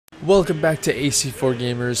Welcome back to AC4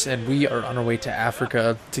 Gamers, and we are on our way to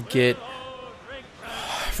Africa to get,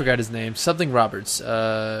 I forgot his name, something Roberts,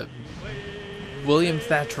 William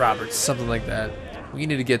Thatch Roberts, something like that. We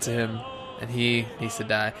need to get to him, and he needs to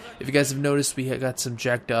die. If you guys have noticed, we got some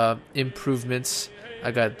Jackdaw improvements.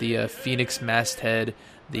 I got the Phoenix masthead,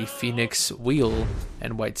 the Phoenix wheel,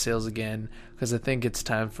 and white sails again, because I think it's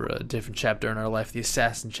time for a different chapter in our life, the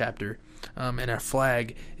Assassin chapter. And our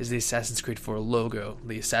flag is the Assassin's Creed 4 logo,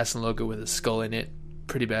 the Assassin logo with a skull in it.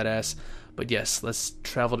 Pretty badass. But yes, let's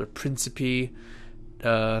travel to Principe,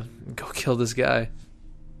 go kill this guy,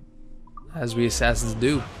 as we assassins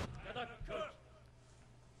do.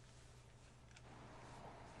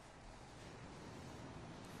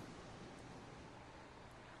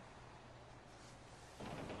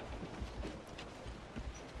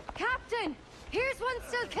 Captain! Here's one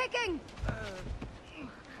still kicking!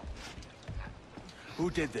 Who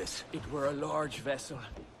did this? It were a large vessel,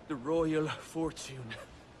 the Royal Fortune.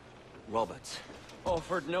 Roberts.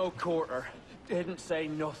 Offered no quarter, didn't say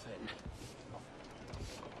nothing.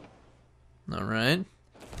 Alright.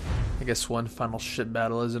 I guess one final ship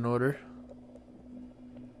battle is in order.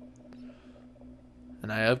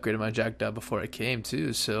 And I upgraded my Jackdaw before I came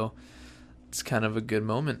too, so it's kind of a good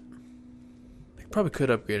moment. I probably could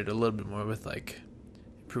upgrade it a little bit more with like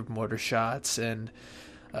improved mortar shots and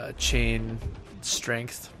chain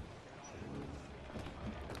strength.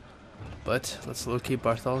 But let's locate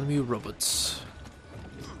Bartholomew Roberts.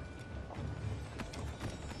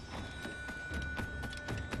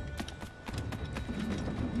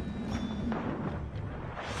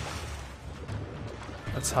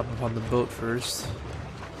 Let's hop up on the boat first.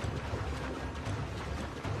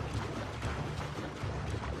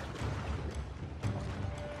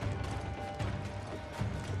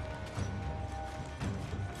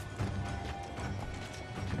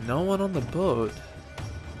 No one on the boat.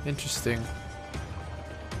 Interesting.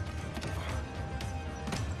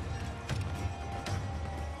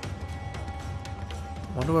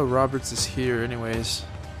 Wonder why Roberts is here anyways.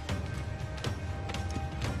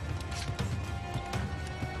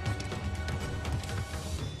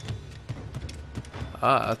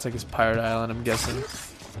 Ah, that's like his pirate island, I'm guessing.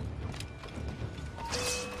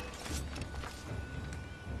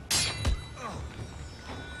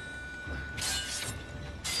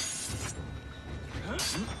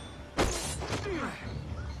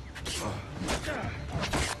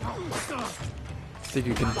 Think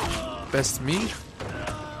you can best me?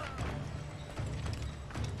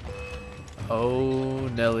 Oh,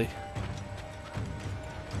 Nelly.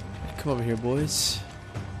 Come over here, boys.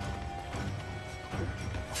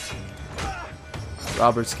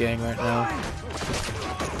 Robert's gang right now.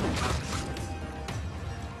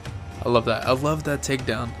 I love that. I love that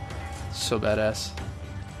takedown. So badass.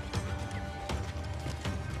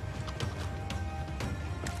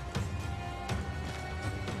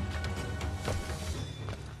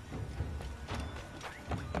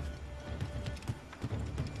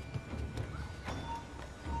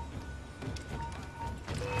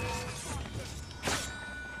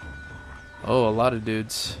 Oh, a lot of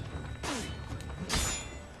dudes.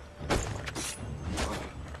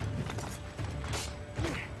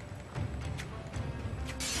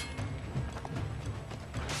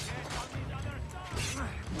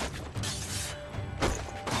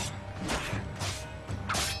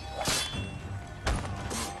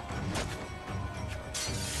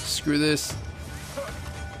 Screw this.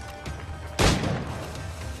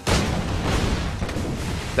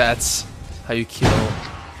 That's how you kill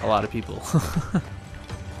a lot of people.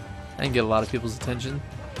 And get a lot of people's attention.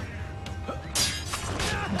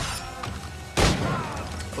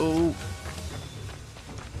 Oh.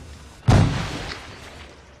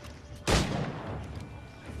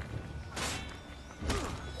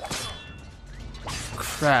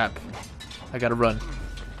 Crap. I gotta run.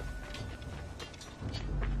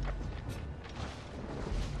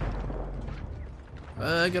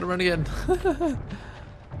 I gotta run again.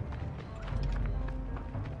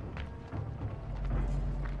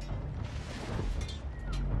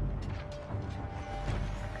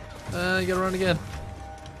 I gotta run again.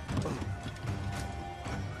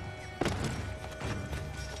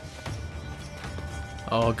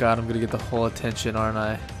 Oh god, I'm gonna get the whole attention, aren't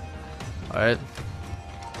I? Alright.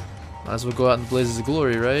 Might as well go out in blazes of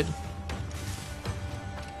glory, right?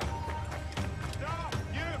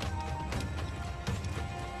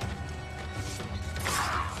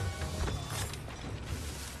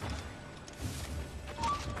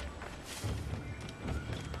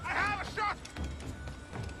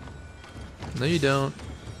 No, you don't.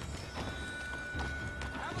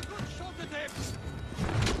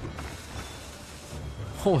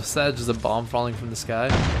 What was that? Just a bomb falling from the sky?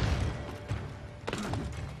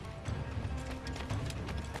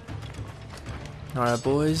 Alright,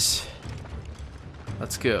 boys.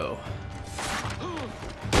 Let's go.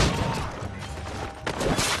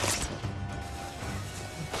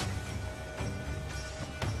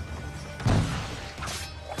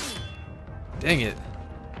 Dang it.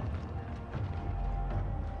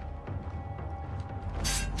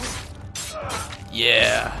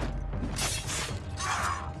 Yeah.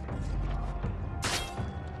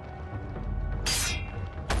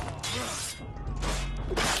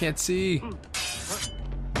 Can't see.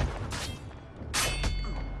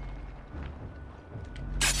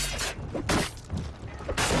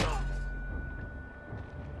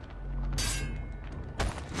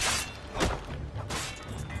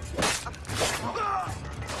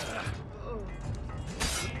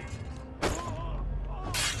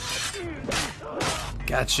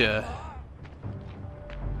 Gotcha.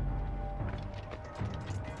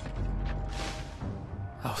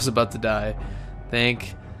 I was about to die.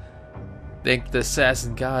 Thank the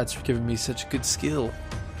assassin gods for giving me such good skill.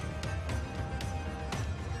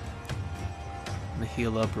 I'm gonna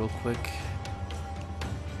heal up real quick.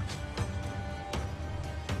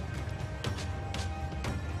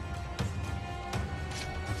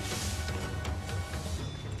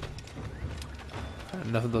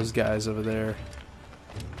 Enough of those guys over there.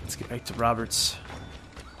 Let's get back to Roberts.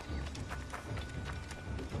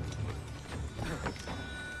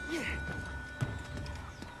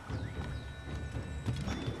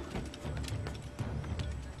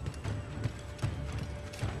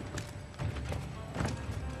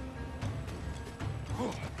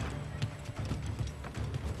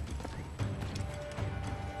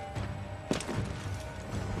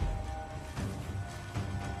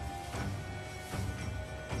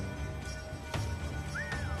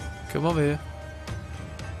 Come over here.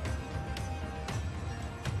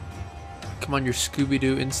 Come on, your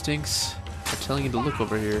Scooby-Doo instincts are telling you to look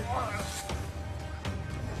over here.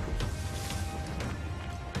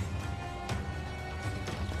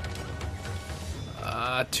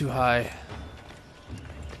 Too high.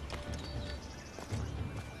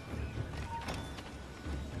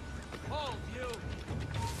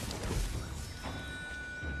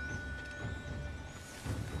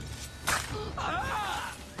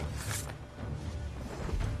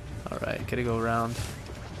 Alright, gotta go around.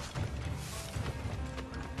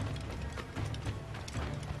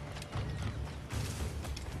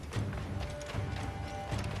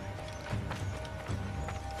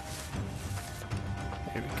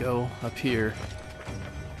 There we go, up here.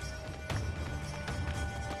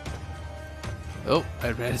 Oh,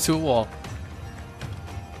 I ran into a wall.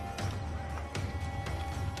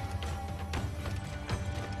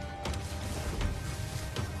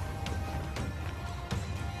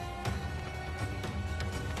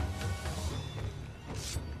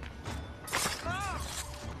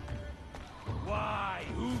 Why?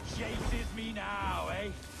 Who chases me now, eh?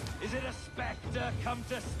 Is it a spectre come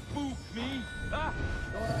to spook me? Ah,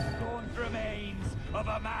 those gaunt remains of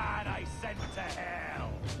a man I sent to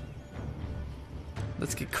hell.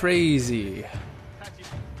 Let's get crazy.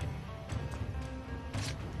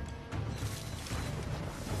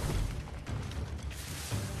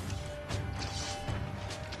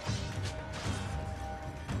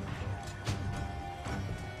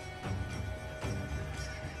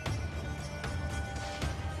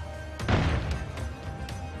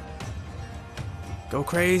 Go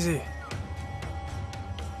crazy.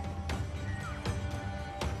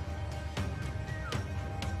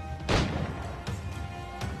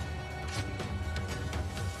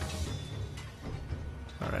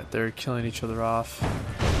 Alright, they're killing each other off.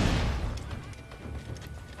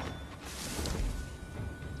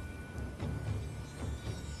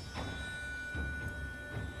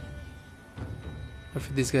 Wait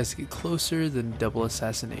for these guys to get closer, then double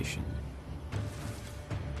assassination.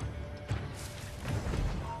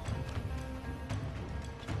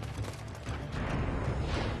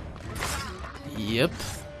 Yep.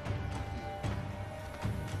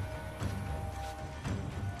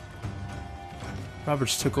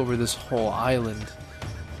 Roberts took over this whole island.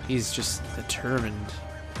 He's just determined.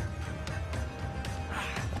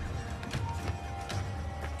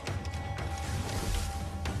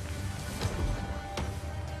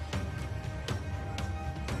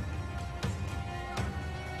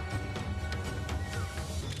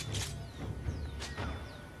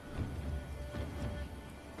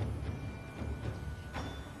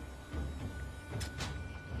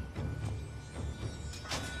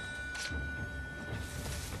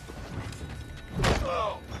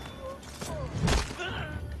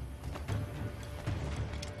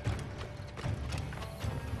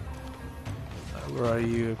 Where are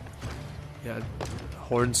you? Yeah,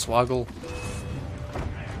 Hornswoggle.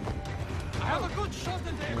 I have a good shot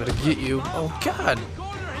at I'm gonna get you. Oh God!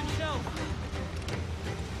 corner himself.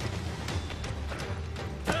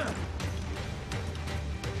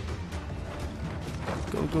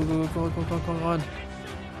 Go, go, go, go, go, go, go, on.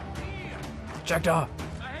 Jackdaw!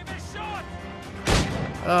 I have a shot.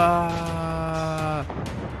 Ah!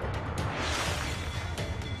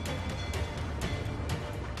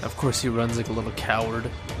 Of course he runs like a little coward.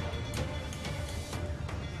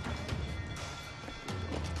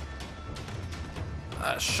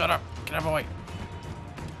 Shut up! Get out of my way!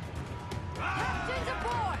 Captain's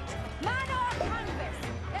aboard! Man on canvas!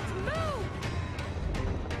 Let's move!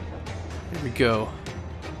 Here we go.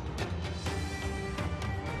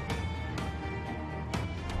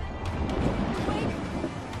 Quick!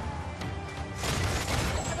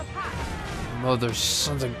 To the pack! Mother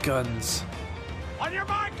sons of guns. On your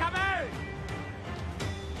mark, come out.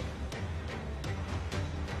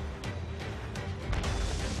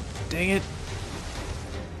 Dang it!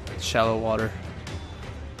 Shallow water.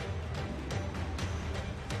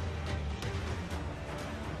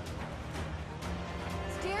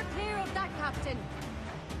 Steer clear of that, Captain.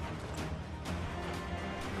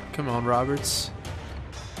 Come on, Roberts.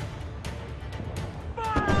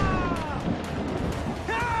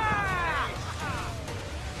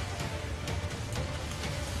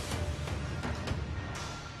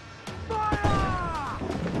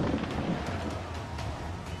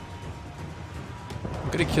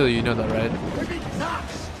 I'm gonna kill you, you know that, right?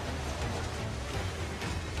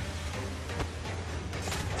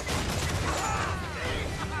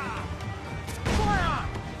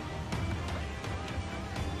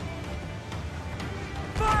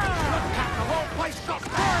 The whole place got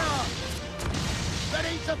fire.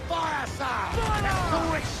 Ready to fire, sir. It's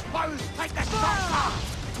all exposed. Take the shot, sir.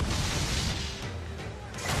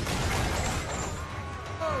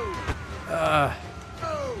 Fire!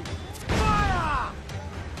 Fire! Fire!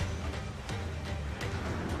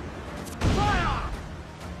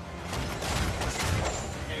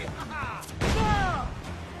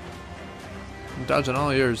 I'm dodging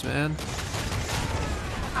all yours, man.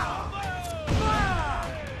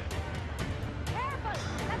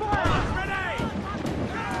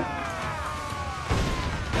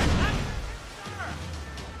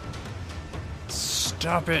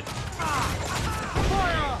 Stop it.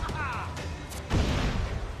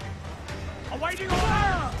 Awaiting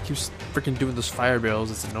order! Keeps freaking doing those fire barrels,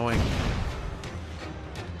 it's annoying.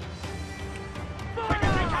 Quick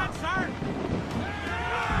as you can, sir!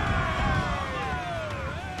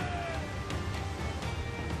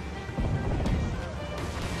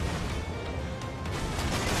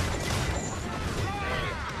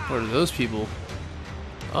 What are those people?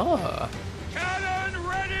 Ah. Cannon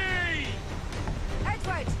ready!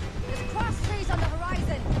 Edward, there's cross trees on the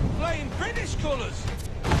horizon. Flying British colours!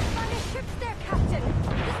 Spanish ships there, Captain.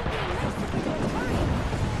 This will be a mess if we don't hurry.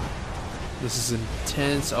 This is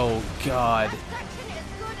intense. Oh God. That section is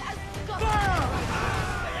good as gold.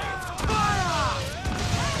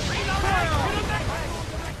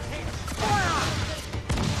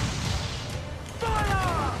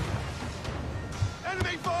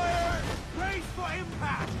 Enemy fire! Brace for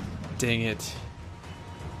impact! Dang it.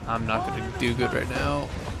 I'm not gonna do good right now.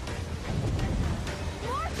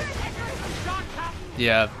 Shot, Captain!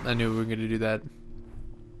 Yeah, I knew we were gonna do that.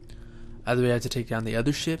 Either we have to take down the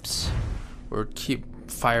other ships, or keep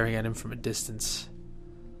firing at him from a distance.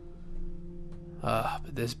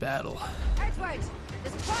 But this battle. Edward,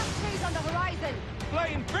 there's cross trees on the horizon.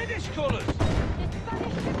 Flying British colours! There's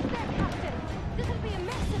Spanish ships there, Captain. This will be a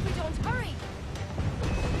mess if we don't hurry.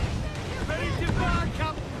 Ready to fire,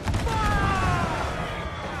 Captain!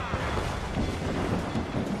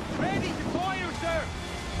 Ready to fire, sir!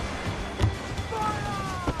 Fire!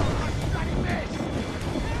 Bloody miss!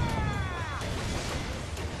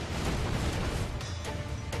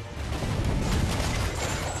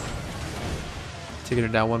 Taking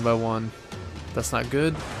it down one by one. That's not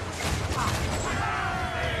good.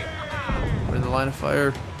 We're in the line of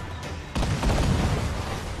fire.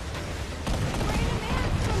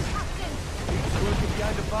 Working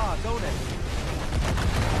behind the bar, don't it?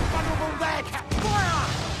 Vulnerable there, Captain! Fire!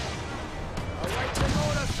 Awaiting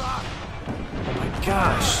order, sir! Oh my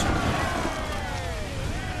gosh.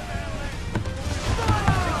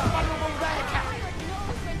 Vulnerable there, Captain! Pirate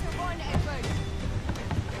knows when to run, Edward.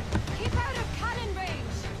 Keep out of cannon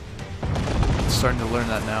range. Starting to learn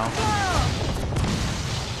that now.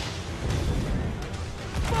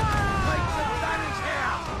 Plates of damage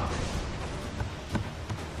here!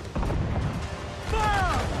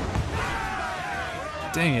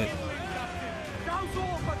 Dang it.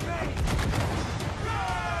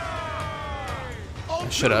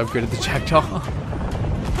 should have upgraded the Jackdaw.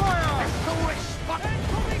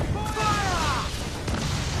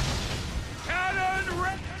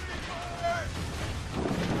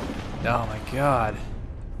 Oh my god.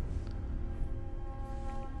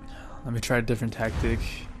 Let me try a different tactic.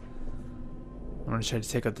 I'm gonna try to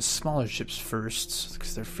take out the smaller ships first,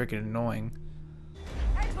 because they're freaking annoying.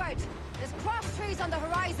 Edward, there's cross trees on the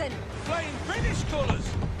horizon. Flying British colours!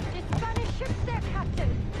 There's Spanish ships there, Captain.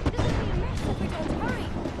 This will be a mess if we don't hurry.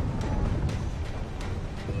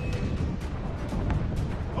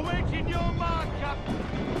 Awaken your mark, Captain!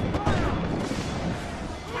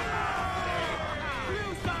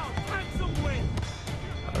 Blue south, handsome wind!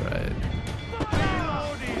 Alright.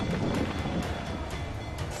 Reloading!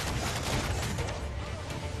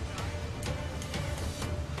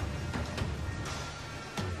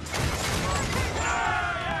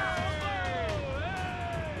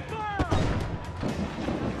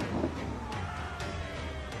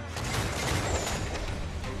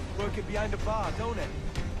 Working behind the bar, don't it?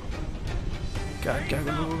 God, go,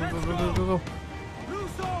 go, go, go, go, go, go, go.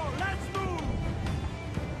 Russo, let's move!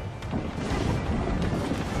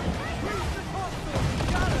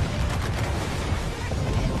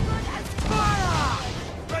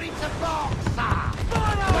 Ready to box, sir!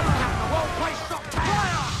 Won't play shot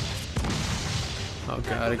fire! Oh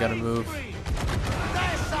god, I gotta move.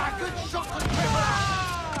 There, sir! Good shot to dribble!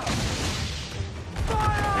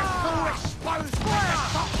 Fire! It's all exposed with the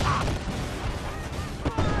shot,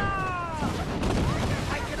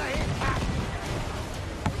 taking a hit, Cap!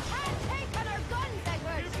 Can't take on our guns,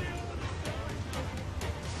 Edward.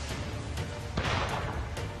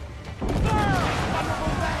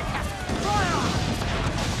 Vulnerable there, Cap! Fire!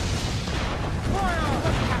 Fire!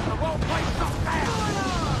 Look, Cap, won't play shot there!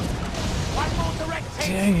 One more direct hit!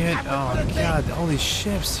 Dang it. Cap, Oh with the god, all these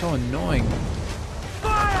ships, so annoying.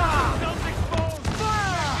 Fire! Don't exposed!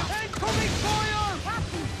 Fire! Incoming fire!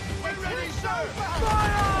 Captain! We're ready, sir! Fire!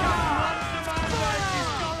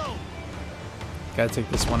 Gotta take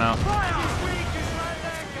this one out.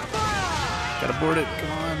 Gotta board it,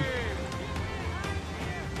 come on.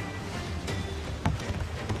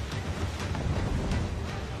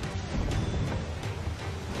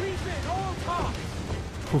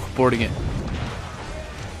 Whew, boarding it.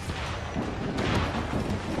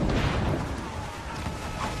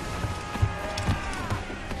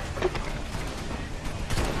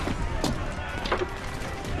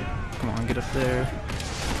 Come on, get up there.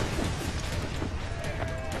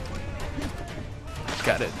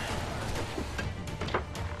 Got it.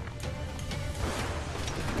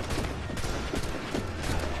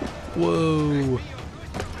 Whoa.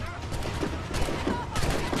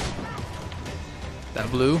 That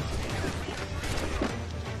blue.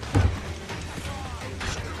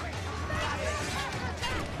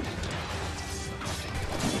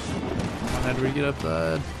 Come on, how do we get up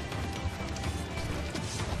that?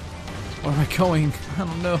 Where am I going? I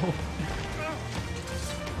don't know.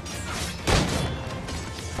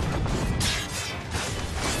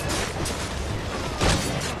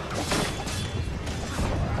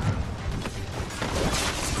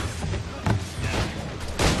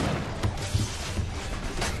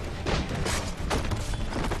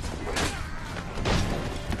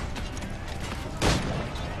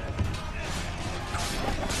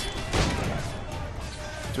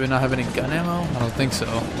 Do we not have any gun ammo? I don't think so.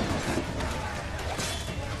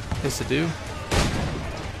 Yes, I do.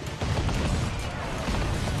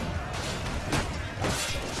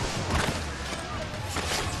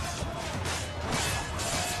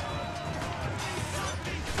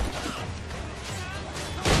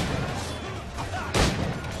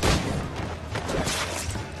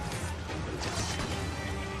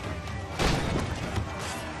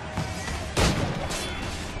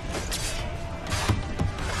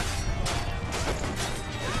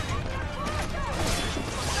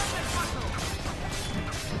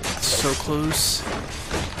 So close.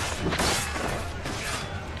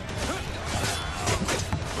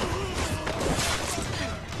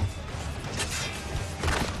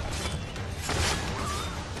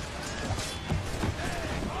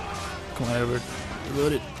 Come on, Edward.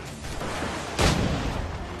 Reload it.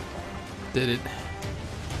 Did it.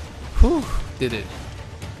 Whew. Did it.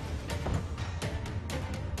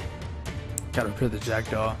 Gotta repair the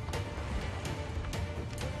Jackdaw.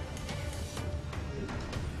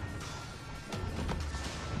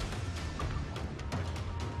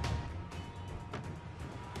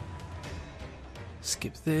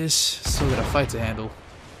 Skip this. Still got a fight to handle.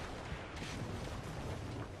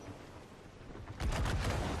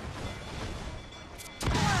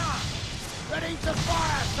 Ready to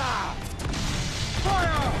fire, sir!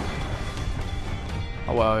 Fire!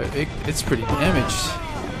 Oh wow, it's pretty damaged.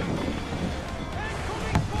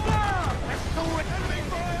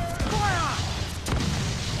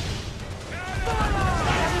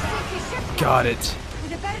 Got it.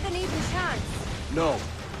 With a better than even chance. No.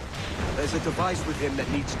 There's a device with him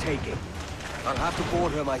that needs taking. I'll have to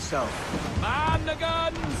board her myself. Man the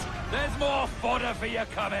guns! There's more fodder for you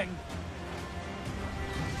coming.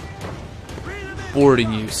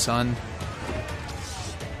 Boarding you, son.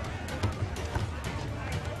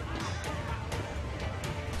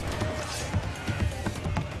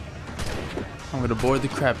 I'm gonna board the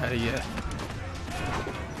crap out of you.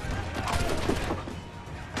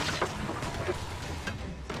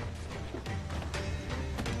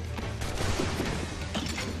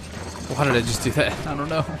 Why did I just do that? I don't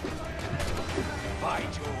know. By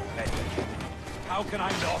Jove, Eddie. How can I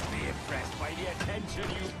not be impressed by the attention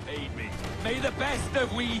you've paid me? May the best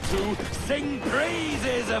of we two sing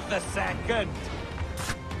praises of the second.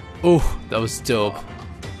 Oh, that was dope.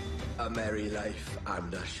 A merry life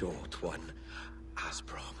and a short one, as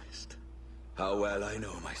promised. How well I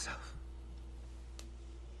know myself.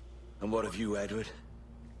 And what of you, Edward?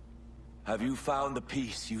 Have you found the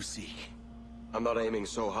peace you seek? I'm not aiming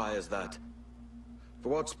so high as that. For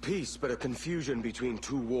what's peace but a confusion between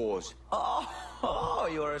two wars? Oh,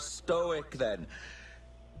 you're a stoic then.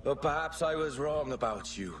 But perhaps I was wrong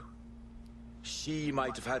about you. She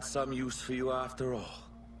might have had some use for you after all.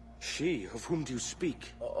 She? Of whom do you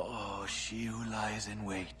speak? Oh, she who lies in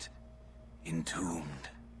wait, entombed.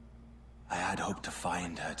 I had hoped to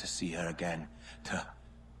find her, to see her again, to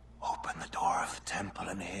open the door of the temple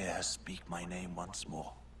and hear her speak my name once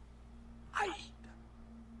more.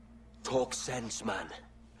 Talk sense, man.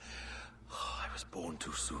 Oh, I was born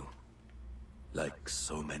too soon. Like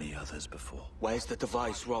so many others before. Where's the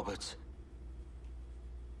device, Robert?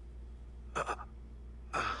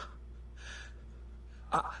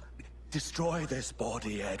 Destroy this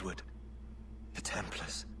body, Edward. The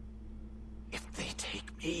Templars. If they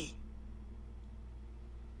take me...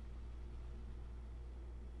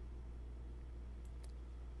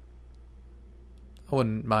 I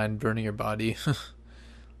wouldn't mind burning your body.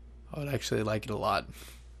 I would actually like it a lot.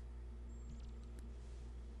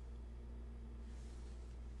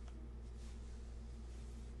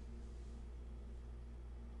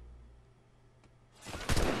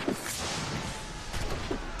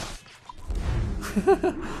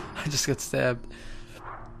 I just got stabbed.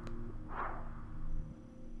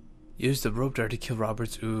 Used the rope dart to kill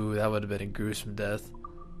Roberts. Ooh, that would have been a gruesome death.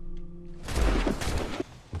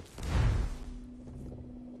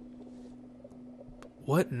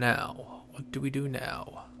 What now? What do we do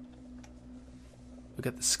now? We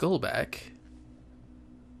got the skull back.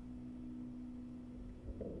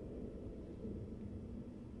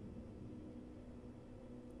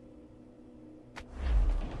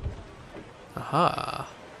 Aha.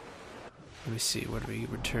 Let me see, where do we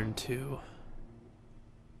return to?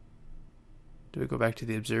 Do we go back to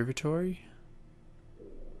the observatory?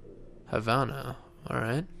 Havana,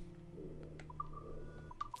 alright.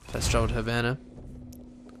 Let's travel to Havana.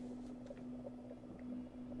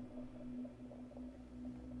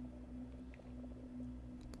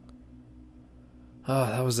 Oh,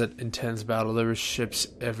 that was an intense battle. There were ships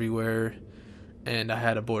everywhere, and I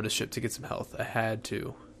had to board a ship to get some health. I had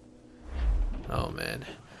to. Oh, man.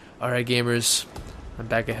 Alright, gamers. I'm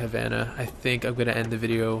back at Havana. I think I'm going to end the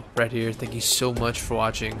video right here. Thank you so much for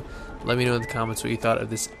watching. Let me know in the comments what you thought of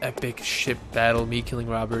this epic ship battle, me killing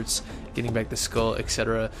Roberts, getting back the skull,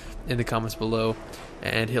 etc. in the comments below.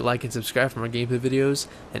 And hit like and subscribe for more gameplay videos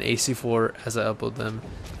and AC4 as I upload them.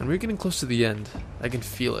 And we're getting close to the end. I can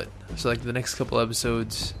feel it. So like the next couple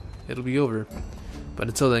episodes, it'll be over. But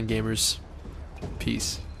until then, gamers,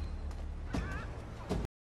 peace.